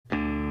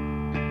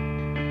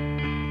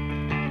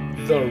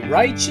The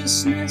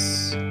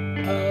righteousness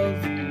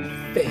of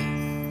faith.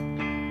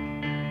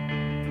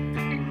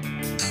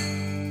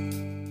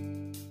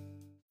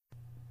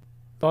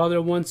 Father,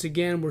 once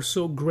again, we're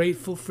so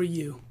grateful for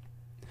you.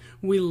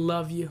 We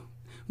love you.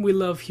 We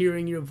love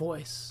hearing your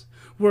voice.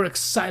 We're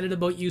excited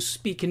about you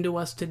speaking to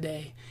us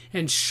today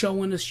and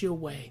showing us your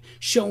way,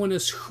 showing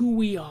us who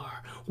we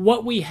are,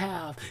 what we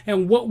have,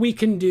 and what we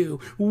can do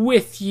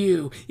with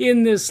you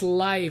in this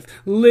life,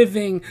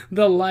 living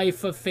the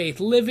life of faith,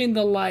 living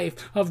the life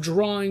of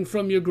drawing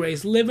from your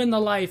grace, living the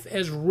life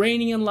as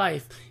reigning in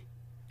life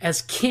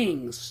as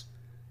kings,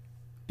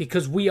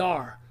 because we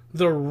are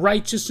the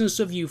righteousness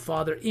of you,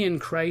 Father, in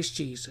Christ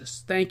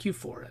Jesus. Thank you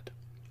for it.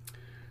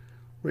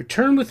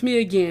 Return with me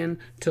again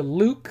to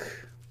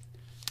Luke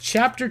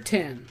chapter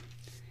 10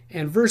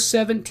 and verse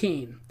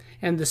 17.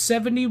 And the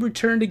 70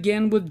 returned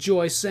again with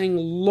joy, saying,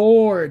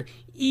 Lord,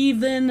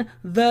 even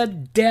the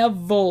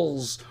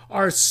devils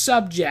are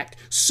subject,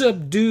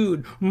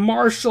 subdued,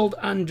 marshaled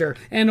under,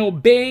 and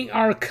obeying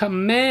our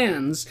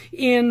commands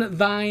in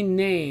thy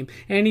name.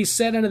 And he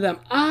said unto them,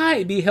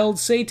 I beheld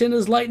Satan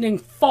as lightning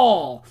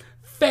fall,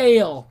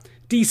 fail,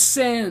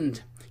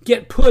 descend,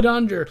 get put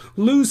under,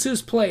 lose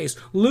his place,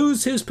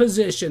 lose his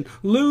position,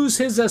 lose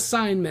his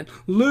assignment,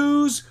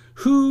 lose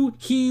who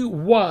he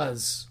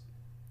was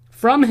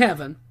from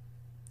heaven.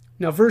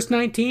 Now, verse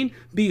 19,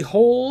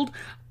 behold,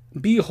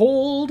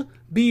 behold,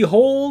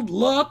 behold,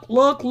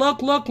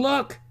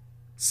 look.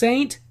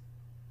 Saint,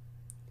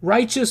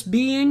 righteous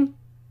being,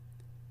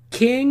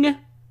 king,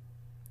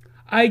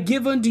 I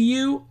give unto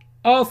you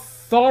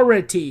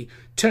authority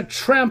to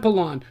trample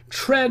on,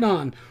 tread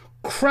on,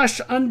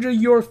 crush under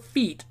your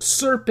feet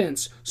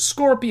serpents,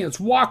 scorpions,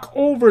 walk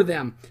over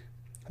them,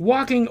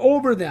 walking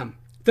over them.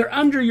 They're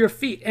under your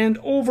feet, and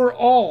over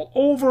all,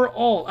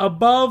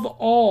 above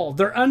all,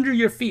 they're under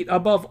your feet,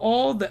 above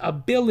all the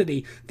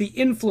ability, the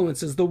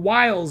influences, the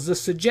wiles, the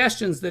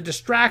suggestions, the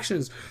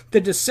distractions,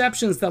 the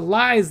deceptions, the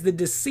lies, the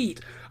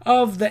deceit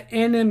of the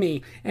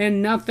enemy,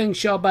 and nothing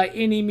shall by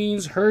any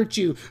means hurt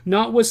you.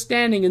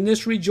 Notwithstanding, in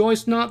this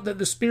rejoice not that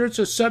the spirits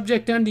are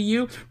subject unto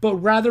you, but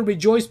rather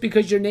rejoice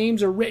because your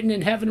names are written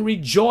in heaven.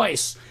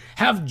 Rejoice.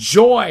 Have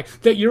joy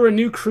that you're a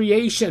new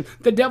creation.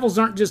 The devils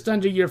aren't just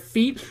under your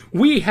feet.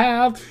 We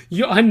have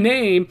a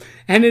name,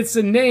 and it's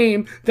a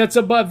name that's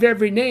above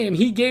every name.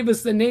 He gave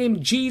us the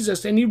name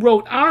Jesus, and he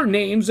wrote our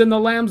names in the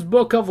Lamb's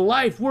book of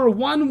life. We're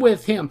one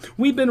with him.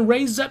 We've been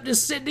raised up to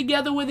sit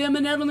together with him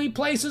in heavenly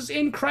places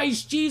in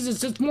Christ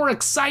Jesus. It's more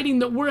exciting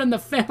that we're in the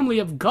family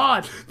of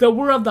God, that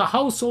we're of the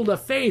household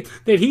of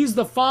faith, that he's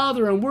the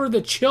Father and we're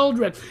the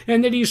children,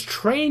 and that he's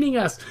training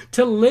us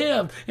to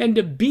live and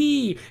to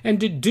be and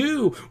to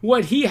do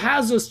what he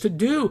has us to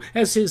do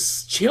as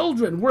his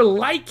children. We're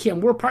like him.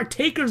 We're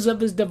partakers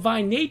of his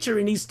divine nature,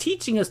 and he's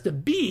teaching us to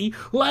be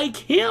like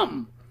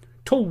him,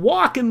 to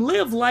walk and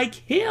live like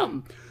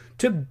him,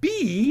 to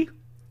be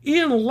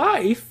in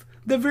life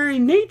the very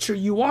nature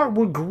you are.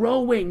 We're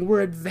growing,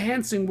 we're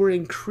advancing, we're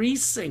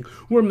increasing,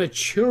 we're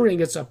maturing.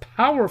 It's a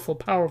powerful,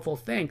 powerful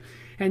thing.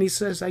 And he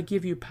says, I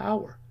give you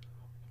power.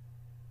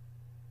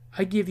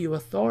 I give you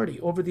authority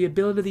over the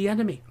ability of the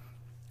enemy.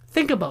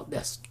 Think about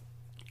this.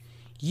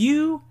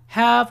 You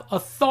have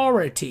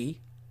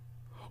authority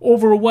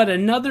over what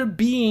another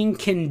being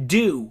can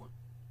do.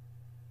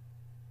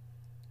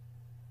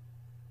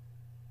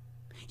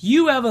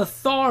 You have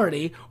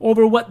authority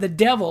over what the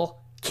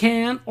devil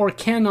can or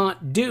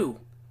cannot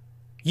do.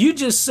 You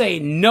just say,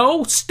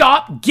 no,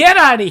 stop, get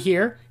out of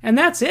here, and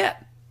that's it.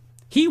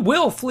 He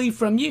will flee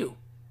from you.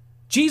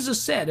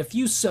 Jesus said, if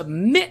you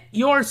submit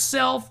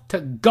yourself to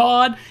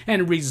God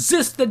and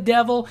resist the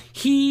devil,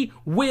 he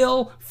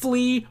will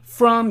flee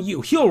from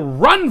you. He'll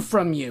run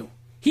from you.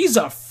 He's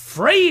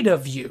afraid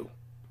of you.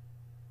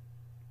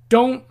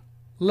 Don't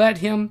let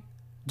him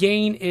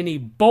gain any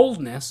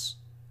boldness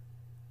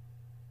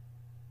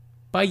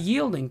by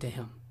yielding to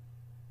him.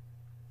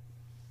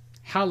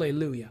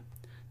 Hallelujah.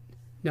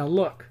 Now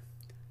look,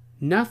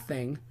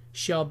 nothing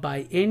shall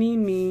by any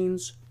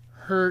means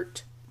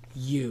hurt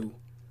you.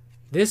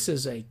 This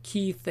is a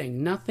key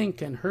thing. Nothing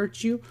can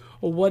hurt you.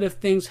 Or what if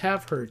things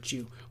have hurt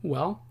you?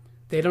 Well,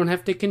 they don't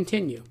have to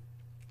continue.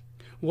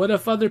 What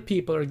if other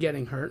people are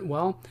getting hurt?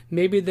 Well,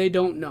 maybe they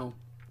don't know.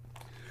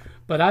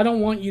 But I don't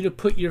want you to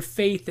put your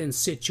faith in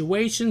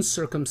situations,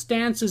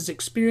 circumstances,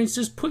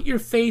 experiences. Put your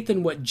faith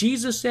in what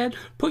Jesus said.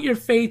 Put your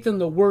faith in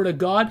the Word of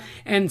God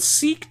and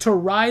seek to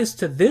rise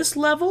to this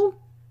level,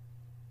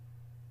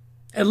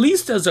 at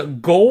least as a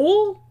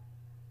goal,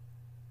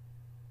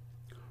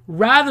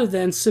 rather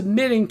than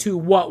submitting to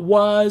what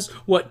was,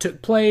 what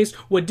took place,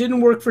 what didn't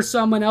work for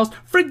someone else.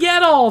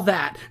 Forget all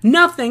that.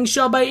 Nothing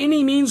shall by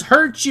any means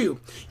hurt you.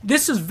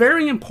 This is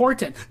very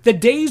important. The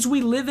days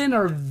we live in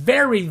are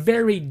very,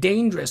 very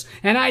dangerous.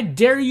 And I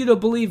dare you to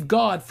believe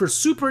God for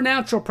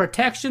supernatural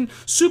protection,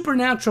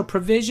 supernatural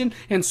provision,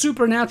 and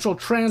supernatural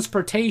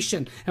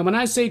transportation. And when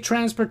I say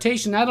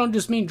transportation, I don't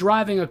just mean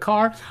driving a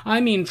car. I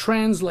mean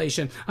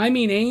translation. I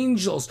mean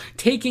angels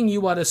taking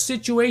you out of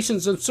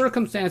situations and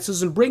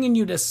circumstances and bringing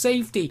you to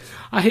safety,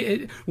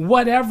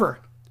 whatever.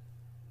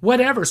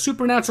 whatever,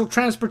 supernatural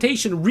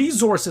transportation,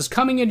 resources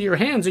coming into your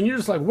hands, and you're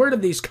just like, where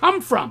did these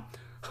come from?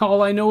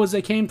 All I know is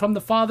they came from the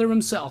Father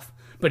himself.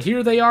 But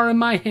here they are in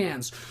my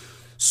hands.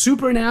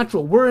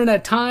 Supernatural. We're in a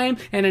time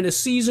and in a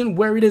season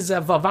where it is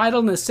of a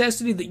vital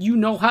necessity that you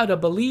know how to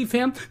believe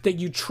him, that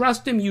you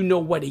trust him, you know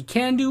what he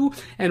can do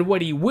and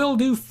what he will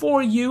do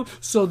for you,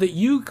 so that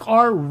you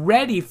are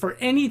ready for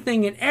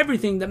anything and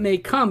everything that may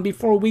come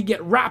before we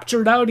get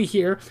raptured out of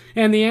here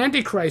and the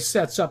Antichrist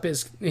sets up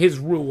his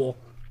rule.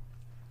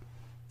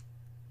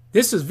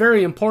 This is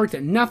very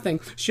important. Nothing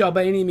shall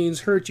by any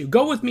means hurt you.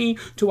 Go with me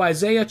to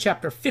Isaiah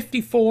chapter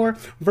 54,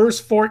 verse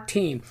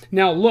 14.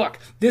 Now look,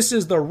 this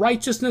is the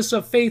Righteousness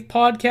of Faith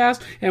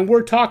podcast, and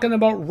we're talking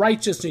about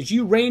righteousness.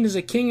 You reign as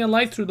a king in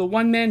life through the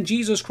one man,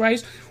 Jesus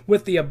Christ,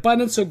 with the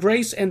abundance of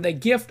grace and the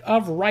gift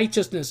of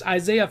righteousness.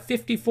 Isaiah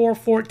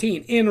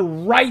 54:14.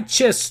 In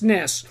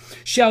righteousness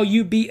shall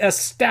you be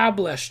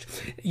established.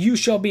 You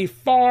shall be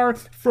far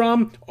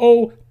from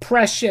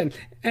oppression.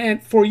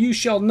 And for you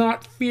shall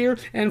not fear,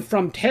 and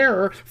from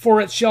terror, for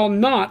it shall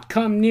not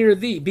come near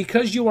thee,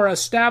 because you are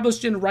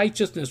established in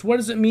righteousness. What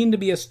does it mean to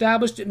be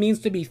established? It means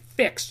to be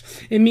fixed.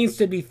 It means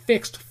to be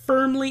fixed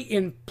firmly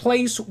in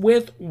place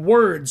with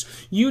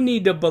words. You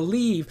need to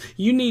believe.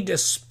 You need to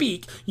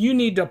speak. You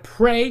need to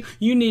pray.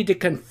 You need to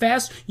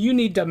confess. You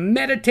need to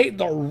meditate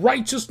the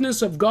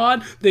righteousness of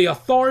God, the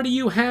authority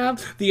you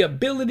have, the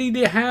ability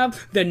to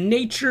have, the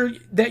nature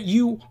that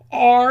you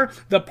are,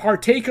 the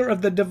partaker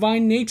of the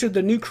divine nature,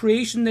 the new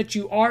creation that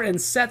you are,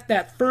 and set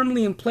that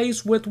firmly in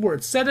place with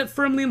words. Set it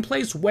firmly in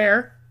place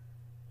where?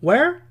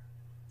 Where?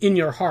 In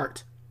your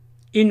heart.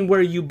 In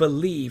where you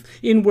believe,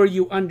 in where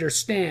you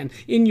understand,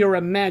 in your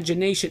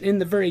imagination, in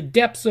the very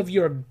depths of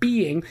your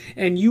being,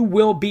 and you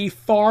will be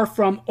far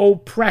from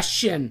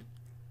oppression.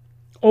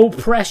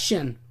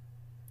 Oppression.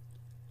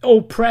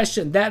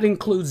 Oppression. That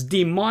includes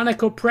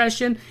demonic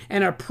oppression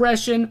and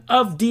oppression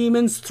of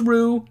demons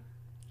through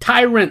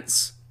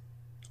tyrants,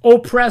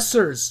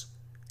 oppressors,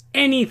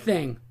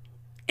 anything.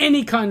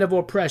 Any kind of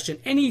oppression,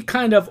 any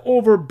kind of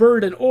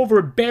overburden,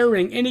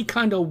 overbearing, any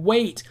kind of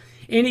weight,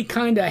 any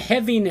kind of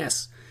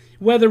heaviness,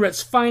 whether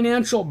it's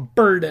financial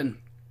burden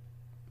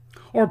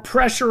or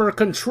pressure or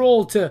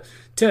control to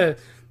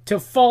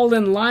fall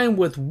in line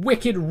with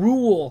wicked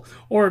rule,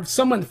 or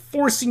someone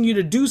forcing you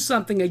to do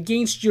something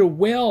against your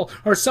will,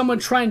 or someone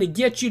trying to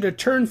get you to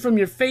turn from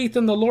your faith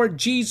in the Lord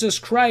Jesus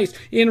Christ.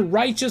 In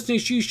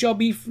righteousness you shall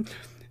be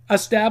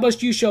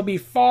established, you shall be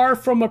far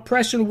from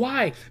oppression.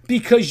 Why?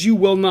 Because you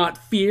will not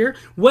fear.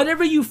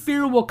 Whatever you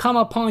fear will come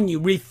upon you.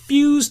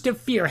 Refuse to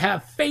fear.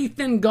 Have faith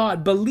in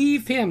God.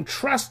 Believe him.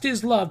 Trust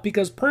his love,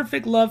 because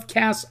perfect love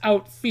casts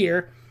out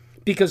fear,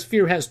 because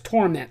fear has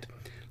torment.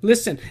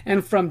 Listen,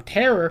 and from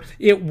terror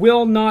it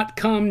will not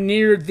come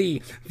near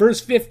thee.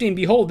 Verse 15,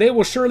 behold, they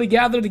will surely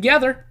gather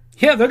together.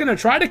 Yeah, they're going to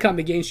try to come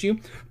against you,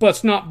 but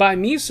it's not by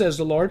me, says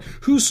the Lord.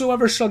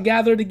 Whosoever shall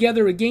gather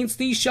together against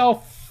thee shall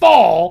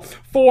fall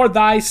for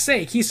thy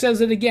sake. He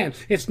says it again.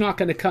 It's not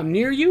going to come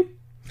near you.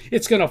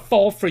 It's going to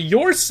fall for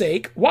your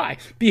sake. Why?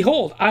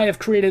 Behold, I have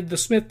created the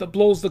smith that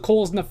blows the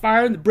coals in the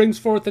fire and that brings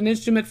forth an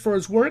instrument for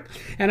his work,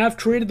 and I've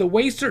created the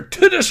waster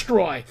to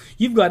destroy.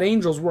 You've got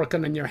angels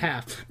working on your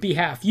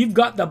behalf. You've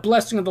got the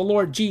blessing of the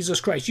Lord Jesus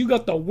Christ. You've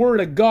got the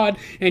word of God,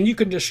 and you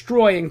can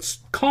destroy and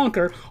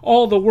conquer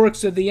all the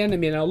works of the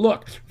enemy. Now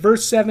look,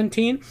 verse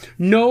 17,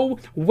 no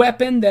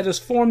weapon that is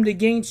formed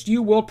against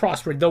you will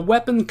prosper. The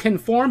weapon can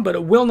form, but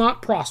it will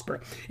not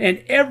prosper.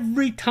 And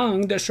every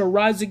tongue that shall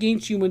rise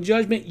against you in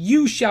judgment,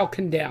 you shall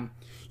condemn.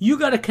 You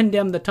got to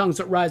condemn the tongues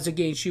that rise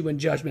against you in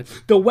judgment.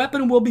 The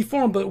weapon will be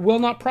formed, but it will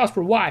not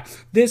prosper. Why?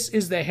 This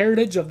is the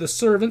heritage of the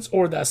servants,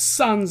 or the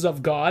sons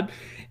of God,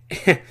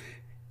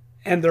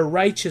 and the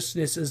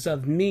righteousness is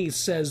of me,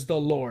 says the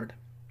Lord.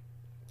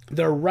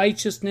 The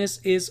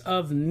righteousness is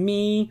of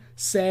me,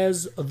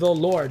 says the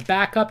Lord.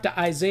 Back up to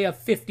Isaiah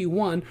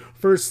 51,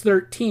 verse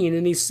 13,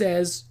 and he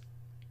says,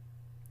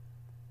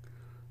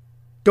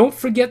 don't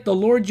forget the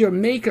Lord your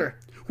Maker,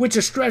 which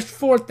has stretched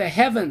forth the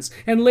heavens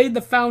and laid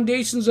the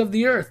foundations of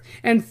the earth,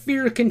 and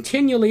fear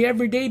continually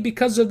every day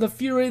because of the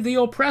fury of the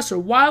oppressor.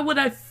 Why would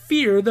I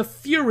fear the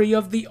fury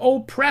of the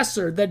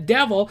oppressor, the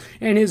devil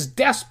and his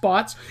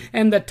despots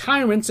and the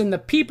tyrants and the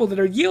people that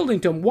are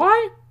yielding to him?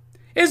 Why?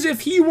 As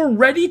if he were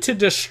ready to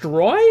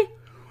destroy?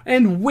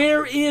 And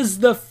where is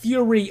the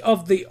fury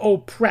of the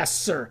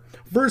oppressor?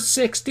 Verse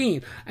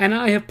 16, and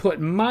I have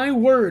put my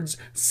words,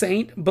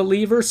 saint,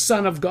 believer,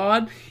 son of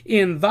God,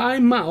 in thy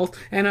mouth,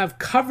 and I've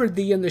covered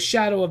thee in the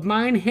shadow of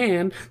mine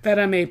hand, that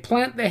I may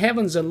plant the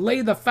heavens and lay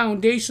the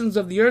foundations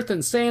of the earth,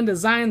 and say unto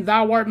Zion,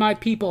 thou art my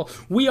people.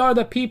 We are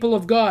the people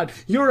of God.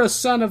 You're a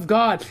son of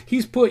God.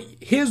 He's put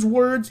his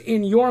words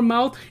in your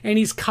mouth, and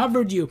he's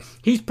covered you.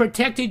 He's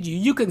protected you.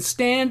 You can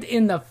stand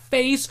in the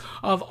face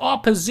of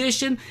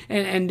opposition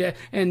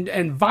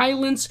and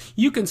violence.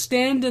 You can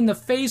stand in the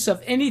face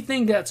of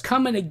anything that's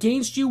coming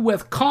against you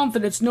with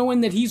confidence,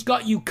 knowing that he's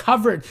got you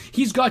covered.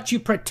 He's got you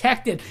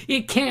protected.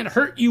 It can't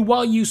hurt you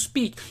while you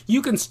speak.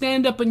 You can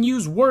stand up and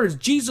use words.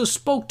 Jesus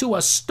spoke to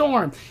a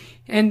storm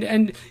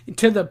and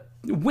to the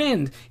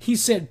wind, he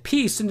said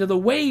peace, and to the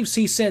waves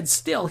he said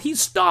still. He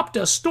stopped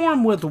a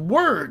storm with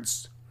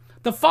words.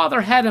 The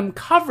Father had him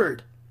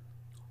covered.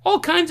 All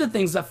kinds of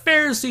things. The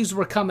Pharisees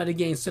were coming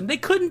against him. They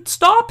couldn't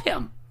stop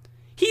him.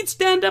 He'd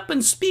stand up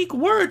and speak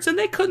words, and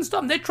they couldn't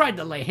stop him. They tried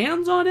to lay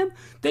hands on him.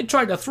 They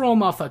tried to throw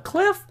him off a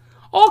cliff.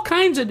 All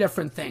kinds of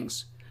different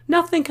things.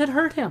 Nothing could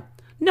hurt him.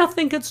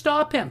 Nothing could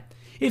stop him.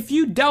 If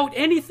you doubt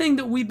anything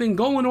that we've been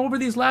going over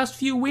these last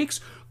few weeks,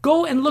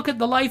 go and look at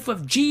the life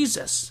of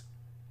Jesus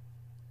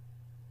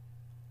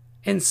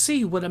and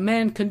see what a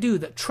man can do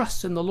that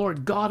trusts in the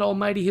Lord God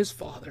Almighty, his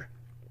Father.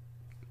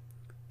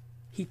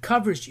 He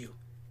covers you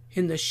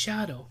in the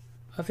shadow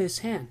of his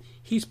hand.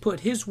 He's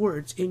put his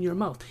words in your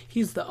mouth.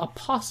 He's the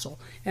apostle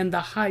and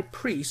the high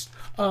priest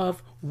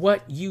of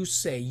what you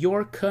say,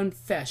 your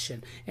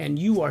confession. And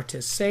you are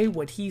to say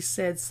what he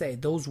said say,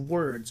 those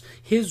words,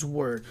 his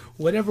word.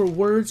 Whatever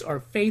words are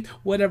faith,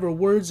 whatever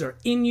words are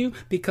in you,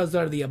 because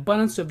out of the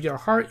abundance of your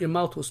heart, your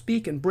mouth will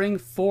speak and bring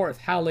forth.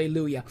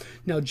 Hallelujah.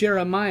 Now,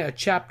 Jeremiah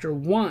chapter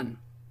 1,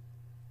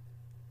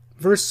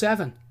 verse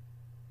 7.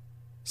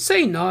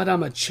 Say not,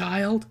 I'm a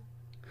child.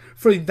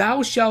 For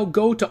thou shalt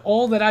go to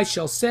all that I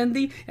shall send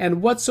thee,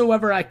 and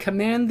whatsoever I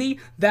command thee,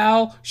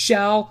 thou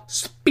shalt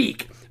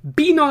speak.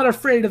 Be not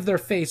afraid of their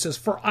faces,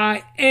 for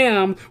I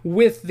am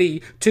with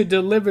thee to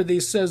deliver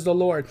thee, says the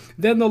Lord.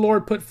 Then the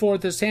Lord put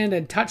forth his hand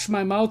and touched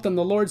my mouth, and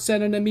the Lord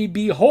said unto me,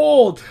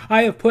 Behold,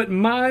 I have put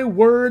my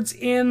words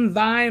in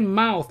thy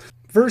mouth.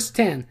 Verse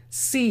 10,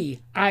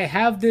 See, I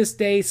have this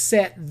day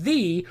set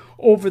thee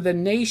over the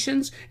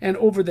nations and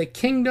over the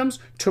kingdoms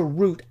to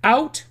root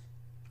out,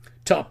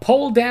 to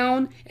pull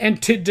down,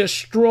 and to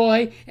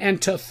destroy,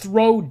 and to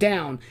throw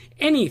down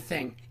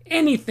anything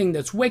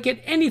that's wicked,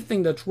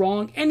 anything that's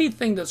wrong,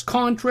 anything that's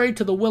contrary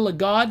to the will of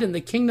God and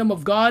the kingdom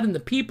of God and the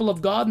people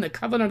of God and the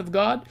covenant of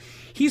God.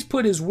 He's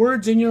put his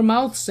words in your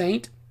mouth,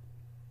 saint,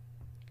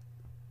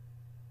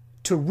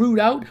 to root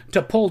out,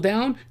 to pull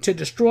down, to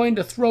destroy, and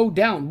to throw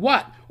down.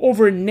 What?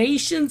 Over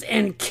nations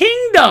and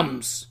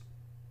kingdoms.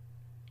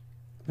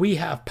 We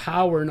have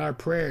power in our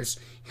prayers.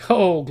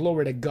 Oh,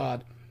 glory to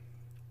God.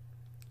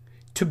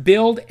 To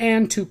build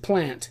and to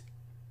plant.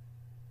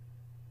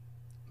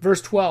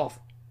 Verse 12.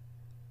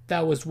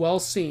 That was well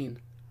seen.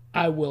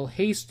 I will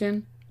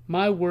hasten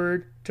my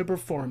word to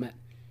perform it.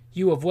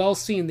 You have well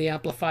seen, the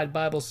Amplified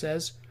Bible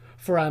says,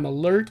 for I am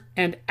alert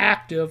and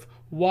active,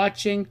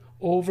 watching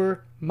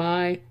over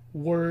my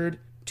word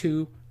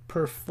to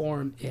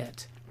perform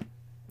it.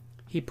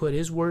 He put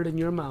his word in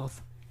your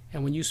mouth,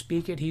 and when you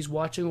speak it, he's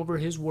watching over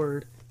his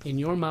word in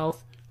your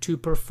mouth to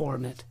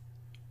perform it.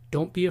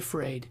 Don't be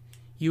afraid.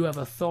 You have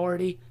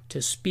authority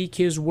to speak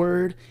his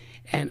word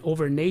and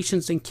over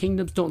nations and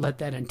kingdoms. Don't let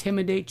that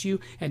intimidate you,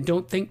 and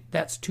don't think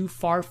that's too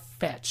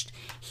far-fetched.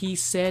 He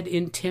said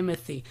in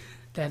Timothy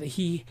that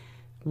he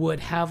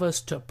would have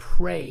us to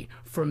pray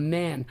for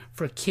men,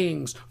 for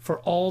kings, for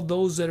all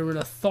those that are in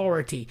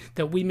authority,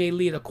 that we may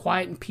lead a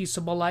quiet and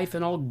peaceable life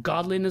in all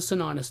godliness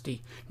and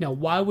honesty. Now,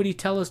 why would he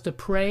tell us to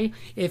pray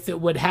if it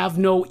would have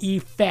no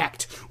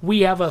effect?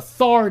 We have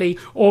authority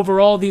over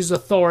all these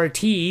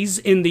authorities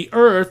in the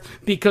earth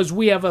because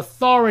we have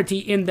authority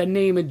in the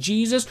name of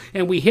Jesus,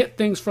 and we hit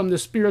things from the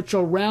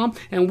spiritual realm,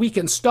 and we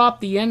can stop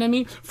the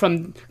enemy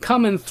from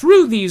coming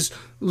through these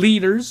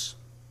leaders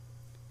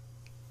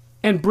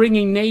and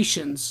bringing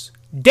nations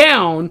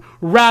down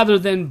rather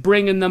than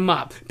bringing them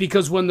up.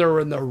 Because when they're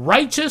in the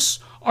righteous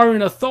are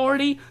in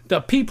authority,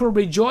 the people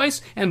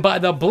rejoice, and by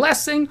the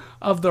blessing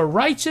of the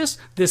righteous,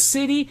 the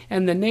city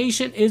and the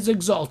nation is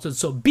exalted.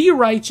 So be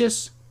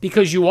righteous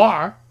because you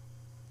are,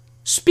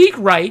 speak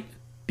right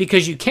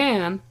because you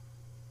can,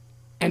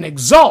 and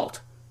exalt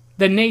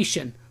the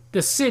nation,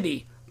 the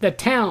city, the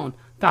town,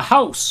 the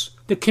house,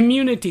 the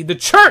community, the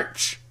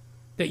church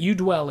that you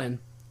dwell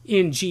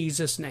in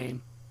Jesus'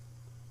 name.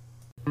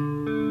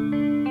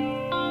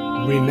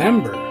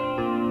 Remember,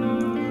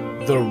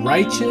 the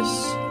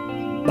righteous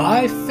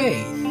by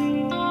faith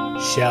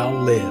shall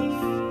live.